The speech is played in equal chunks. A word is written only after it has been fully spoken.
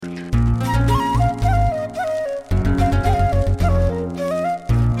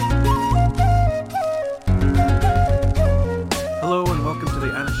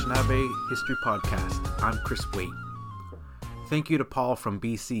History Podcast. I'm Chris Waite. Thank you to Paul from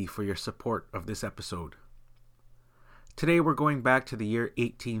BC for your support of this episode. Today we're going back to the year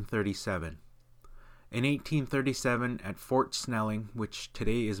 1837. In 1837, at Fort Snelling, which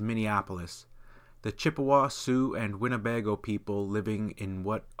today is Minneapolis, the Chippewa, Sioux, and Winnebago people living in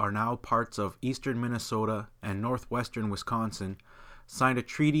what are now parts of eastern Minnesota and northwestern Wisconsin signed a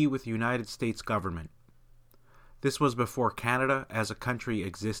treaty with the United States government. This was before Canada as a country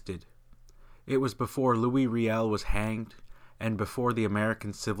existed. It was before Louis Riel was hanged and before the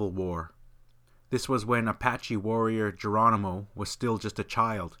American Civil War. This was when Apache warrior Geronimo was still just a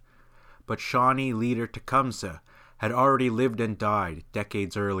child, but Shawnee leader Tecumseh had already lived and died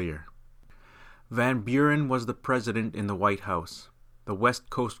decades earlier. Van Buren was the president in the White House. The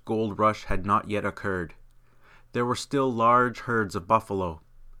West Coast gold rush had not yet occurred. There were still large herds of buffalo.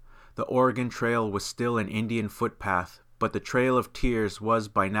 The Oregon Trail was still an Indian footpath, but the Trail of Tears was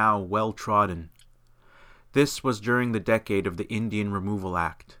by now well trodden. This was during the decade of the Indian Removal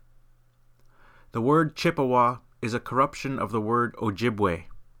Act. The word Chippewa is a corruption of the word Ojibwe,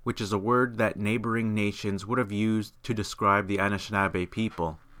 which is a word that neighboring nations would have used to describe the Anishinaabe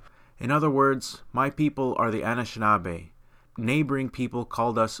people. In other words, my people are the Anishinaabe. Neighboring people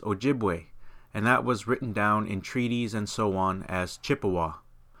called us Ojibwe, and that was written down in treaties and so on as Chippewa.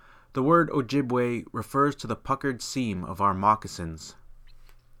 The word Ojibwe refers to the puckered seam of our moccasins.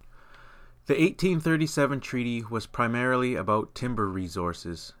 The 1837 treaty was primarily about timber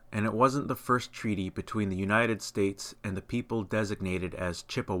resources, and it wasn't the first treaty between the United States and the people designated as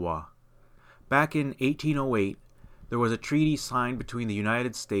Chippewa. Back in 1808, there was a treaty signed between the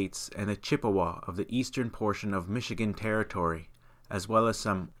United States and the Chippewa of the eastern portion of Michigan Territory, as well as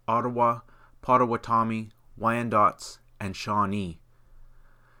some Ottawa, Potawatomi, Wyandots, and Shawnee.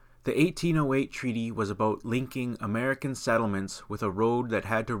 The 1808 treaty was about linking American settlements with a road that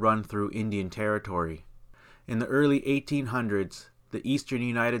had to run through Indian Territory. In the early 1800s, the eastern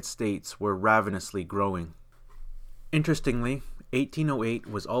United States were ravenously growing. Interestingly, 1808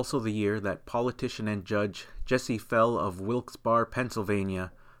 was also the year that politician and judge Jesse Fell of Wilkes-Barre,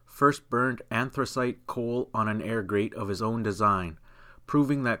 Pennsylvania, first burned anthracite coal on an air grate of his own design,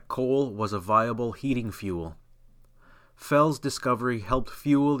 proving that coal was a viable heating fuel. Fell's discovery helped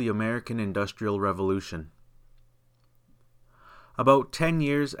fuel the American Industrial Revolution. About 10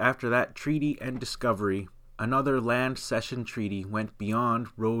 years after that treaty and discovery, another land cession treaty went beyond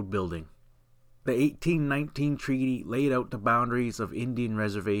road building. The 1819 treaty laid out the boundaries of Indian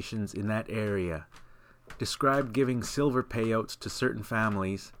reservations in that area, described giving silver payouts to certain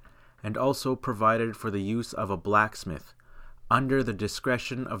families, and also provided for the use of a blacksmith, under the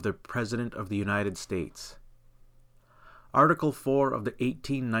discretion of the President of the United States. Article 4 of the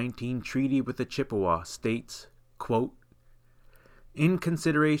 1819 Treaty with the Chippewa states, quote, "In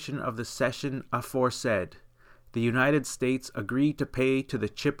consideration of the cession aforesaid, the United States agree to pay to the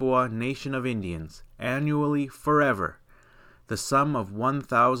Chippewa Nation of Indians, annually forever, the sum of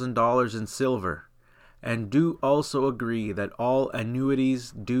 $1,000 in silver, and do also agree that all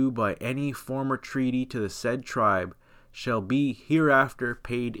annuities due by any former treaty to the said tribe shall be hereafter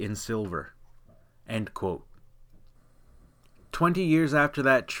paid in silver." End quote. 20 years after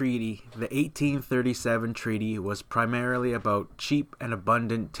that treaty, the 1837 treaty was primarily about cheap and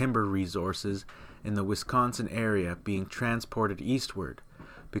abundant timber resources in the Wisconsin area being transported eastward,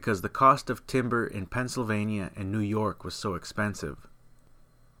 because the cost of timber in Pennsylvania and New York was so expensive.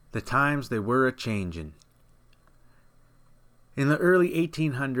 The times they were a-changin'. In the early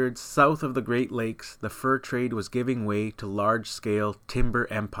 1800s, south of the Great Lakes, the fur trade was giving way to large-scale timber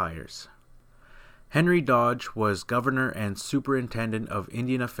empires. Henry Dodge was governor and superintendent of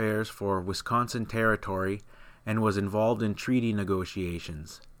Indian Affairs for Wisconsin Territory and was involved in treaty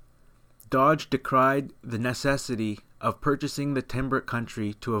negotiations. Dodge decried the necessity of purchasing the timber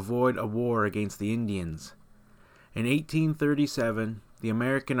country to avoid a war against the Indians. In 1837, the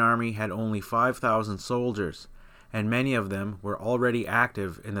American Army had only 5,000 soldiers, and many of them were already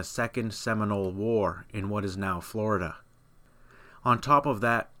active in the Second Seminole War in what is now Florida. On top of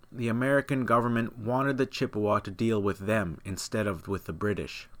that, the American government wanted the Chippewa to deal with them instead of with the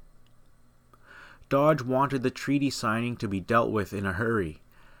British. Dodge wanted the treaty signing to be dealt with in a hurry,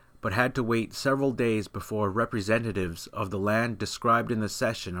 but had to wait several days before representatives of the land described in the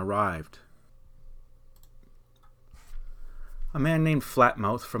cession arrived. A man named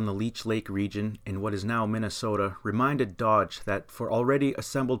Flatmouth from the Leech Lake region in what is now Minnesota reminded Dodge that for already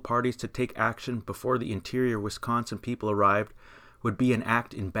assembled parties to take action before the interior Wisconsin people arrived would be an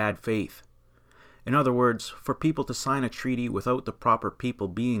act in bad faith. In other words, for people to sign a treaty without the proper people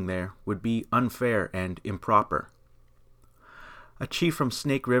being there would be unfair and improper. A chief from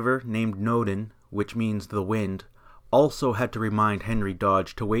Snake River named Noden, which means the wind, also had to remind Henry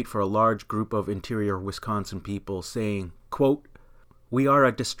Dodge to wait for a large group of interior Wisconsin people, saying, quote, "We are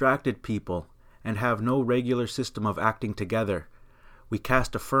a distracted people and have no regular system of acting together. We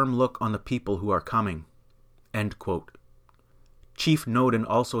cast a firm look on the people who are coming." End quote. Chief Noden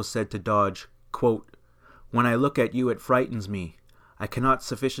also said to Dodge, quote, "When I look at you, it frightens me. I cannot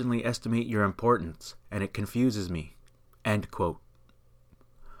sufficiently estimate your importance, and it confuses me." End quote.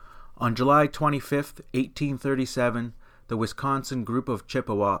 On July 25, 1837, the Wisconsin group of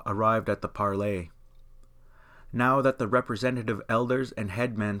Chippewa arrived at the parley. Now that the representative elders and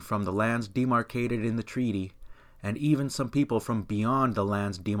headmen from the lands demarcated in the treaty, and even some people from beyond the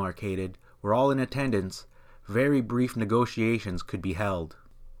lands demarcated, were all in attendance, very brief negotiations could be held.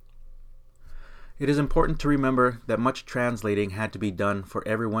 It is important to remember that much translating had to be done for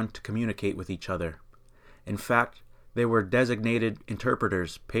everyone to communicate with each other. In fact, they were designated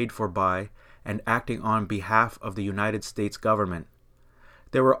interpreters paid for by and acting on behalf of the United States government.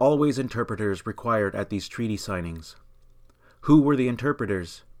 There were always interpreters required at these treaty signings. Who were the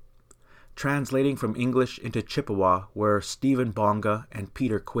interpreters? Translating from English into Chippewa were Stephen Bonga and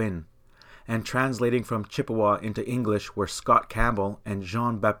Peter Quinn, and translating from Chippewa into English were Scott Campbell and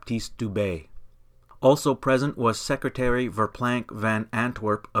Jean-Baptiste Dubé. Also present was Secretary Verplanck van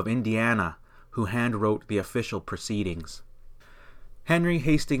Antwerp of Indiana, who hand-wrote the official proceedings. Henry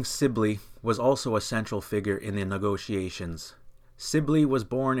Hastings Sibley was also a central figure in the negotiations. Sibley was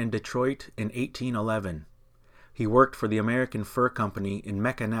born in Detroit in 1811. He worked for the American Fur Company in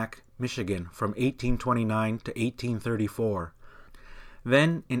Mackinac, Michigan from 1829 to 1834.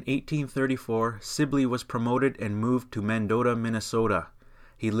 Then, in 1834, Sibley was promoted and moved to Mendota, Minnesota.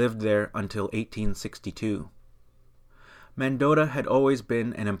 He lived there until 1862. Mendota had always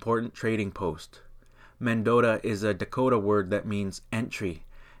been an important trading post. Mendota is a Dakota word that means entry,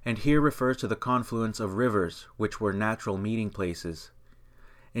 and here refers to the confluence of rivers, which were natural meeting places.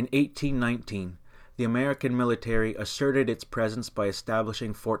 In 1819, the American military asserted its presence by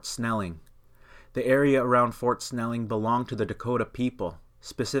establishing Fort Snelling. The area around Fort Snelling belonged to the Dakota people,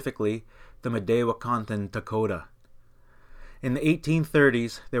 specifically the Mdewakanton Dakota. In the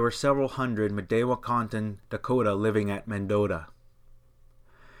 1830s, there were several hundred Mdewakanton Dakota living at Mendota.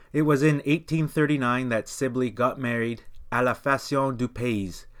 It was in 1839 that Sibley got married à la façon du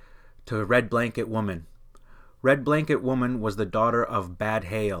pays to Red Blanket Woman. Red Blanket Woman was the daughter of Bad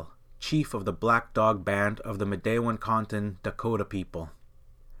Hale, chief of the Black Dog Band of the Mdewakanton Dakota people.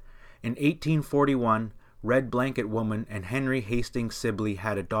 In 1841, Red Blanket Woman and Henry Hastings Sibley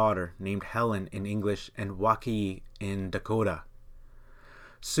had a daughter named Helen in English and Wakii in Dakota.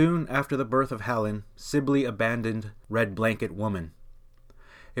 Soon after the birth of Helen, Sibley abandoned Red Blanket Woman.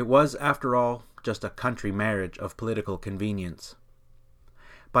 It was, after all, just a country marriage of political convenience.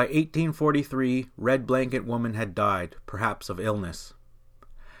 By 1843, Red Blanket Woman had died, perhaps of illness.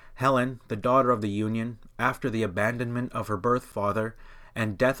 Helen, the daughter of the Union, after the abandonment of her birth father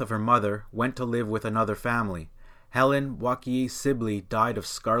and death of her mother, went to live with another family. Helen Wakii Sibley died of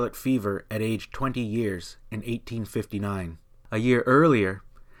scarlet fever at age 20 years in 1859. A year earlier,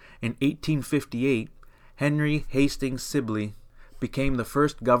 in 1858, Henry Hastings Sibley became the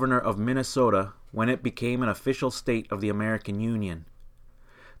first governor of Minnesota when it became an official state of the American Union.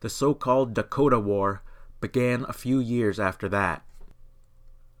 The so-called Dakota War began a few years after that.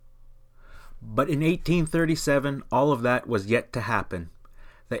 But in 1837, all of that was yet to happen.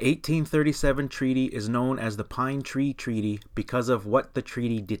 The 1837 treaty is known as the Pine Tree Treaty because of what the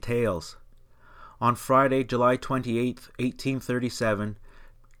treaty details. On Friday, July 28, 1837,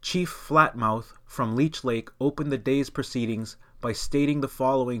 Chief Flatmouth from Leech Lake opened the day's proceedings by stating the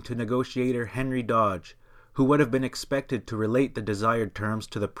following to negotiator Henry Dodge, who would have been expected to relate the desired terms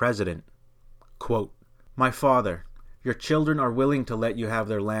to the President. Quote, "My father, your children are willing to let you have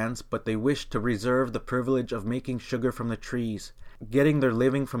their lands, but they wish to reserve the privilege of making sugar from the trees, getting their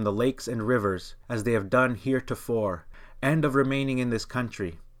living from the lakes and rivers, as they have done heretofore, and of remaining in this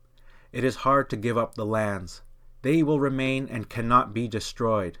country. It is hard to give up the lands. They will remain and cannot be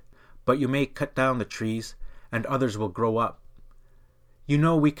destroyed, but you may cut down the trees, and others will grow up. You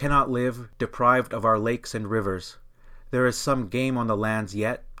know we cannot live deprived of our lakes and rivers. There is some game on the lands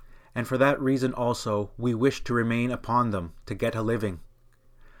yet, and for that reason also we wish to remain upon them to get a living.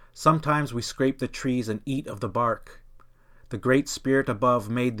 Sometimes we scrape the trees and eat of the bark. The Great Spirit above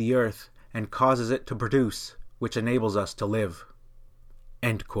made the earth and causes it to produce, which enables us to live."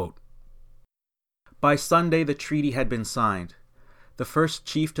 End quote. By Sunday the treaty had been signed. The first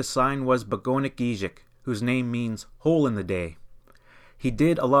chief to sign was Bagonik-Gijik, whose name means hole in the day. He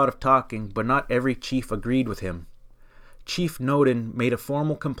did a lot of talking, but not every chief agreed with him. Chief Noden made a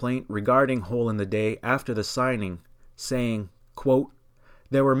formal complaint regarding Hole in the Day after the signing, saying, quote,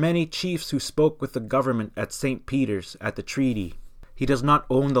 "There were many chiefs who spoke with the government at St. Peter's at the treaty. He does not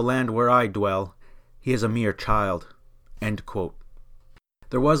own the land where I dwell. He is a mere child." End quote.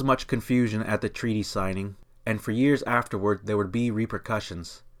 There was much confusion at the treaty signing, and for years afterward there would be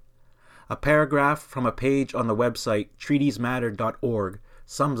repercussions. A paragraph from a page on the website treatiesmatter.org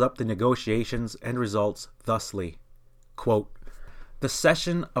sums up the negotiations and results thusly. Quote, "The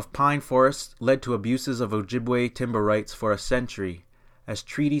cession of pine forests led to abuses of Ojibwe timber rights for a century, as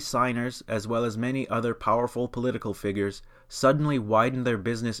treaty signers, as well as many other powerful political figures, suddenly widened their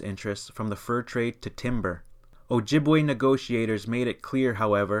business interests from the fur trade to timber. Ojibwe negotiators made it clear,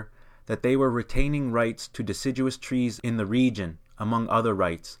 however, that they were retaining rights to deciduous trees in the region, among other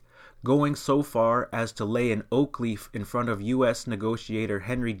rights, going so far as to lay an oak leaf in front of U.S. negotiator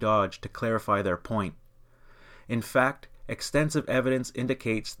Henry Dodge to clarify their point. In fact, extensive evidence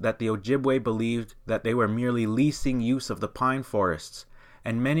indicates that the Ojibwe believed that they were merely leasing use of the pine forests,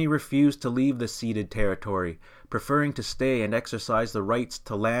 and many refused to leave the ceded territory, preferring to stay and exercise the rights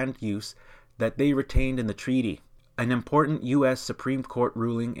to land use that they retained in the treaty. An important U.S. Supreme Court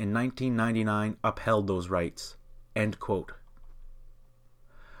ruling in 1999 upheld those rights." End quote.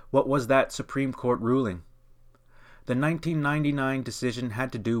 What was that Supreme Court ruling? The 1999 decision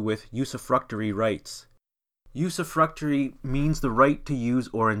had to do with usufructuary rights. Usufructuary means the right to use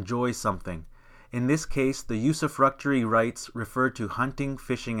or enjoy something. In this case, the usufructuary rights referred to hunting,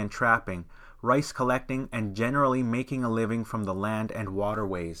 fishing, and trapping, rice collecting, and generally making a living from the land and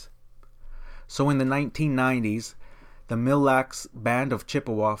waterways. So in the 1990s, the Mille Lacs Band of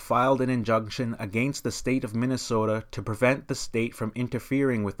Chippewa filed an injunction against the state of Minnesota to prevent the state from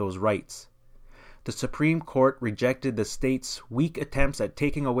interfering with those rights. The Supreme Court rejected the state's weak attempts at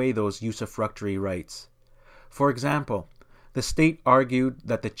taking away those usufructuary rights. For example, the state argued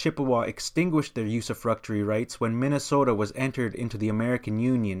that the Chippewa extinguished their usufructuary rights when Minnesota was entered into the American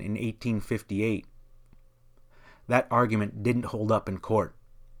Union in 1858. That argument didn't hold up in court.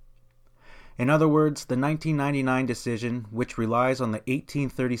 In other words, the 1999 decision, which relies on the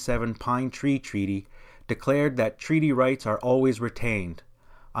 1837 Pine Tree Treaty, declared that treaty rights are always retained,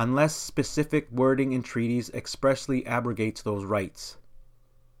 unless specific wording in treaties expressly abrogates those rights.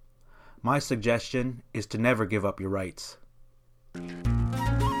 My suggestion is to never give up your rights.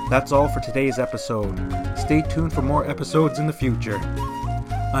 That's all for today's episode. Stay tuned for more episodes in the future.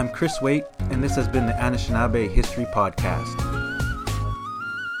 I'm Chris Waite, and this has been the Anishinaabe History Podcast.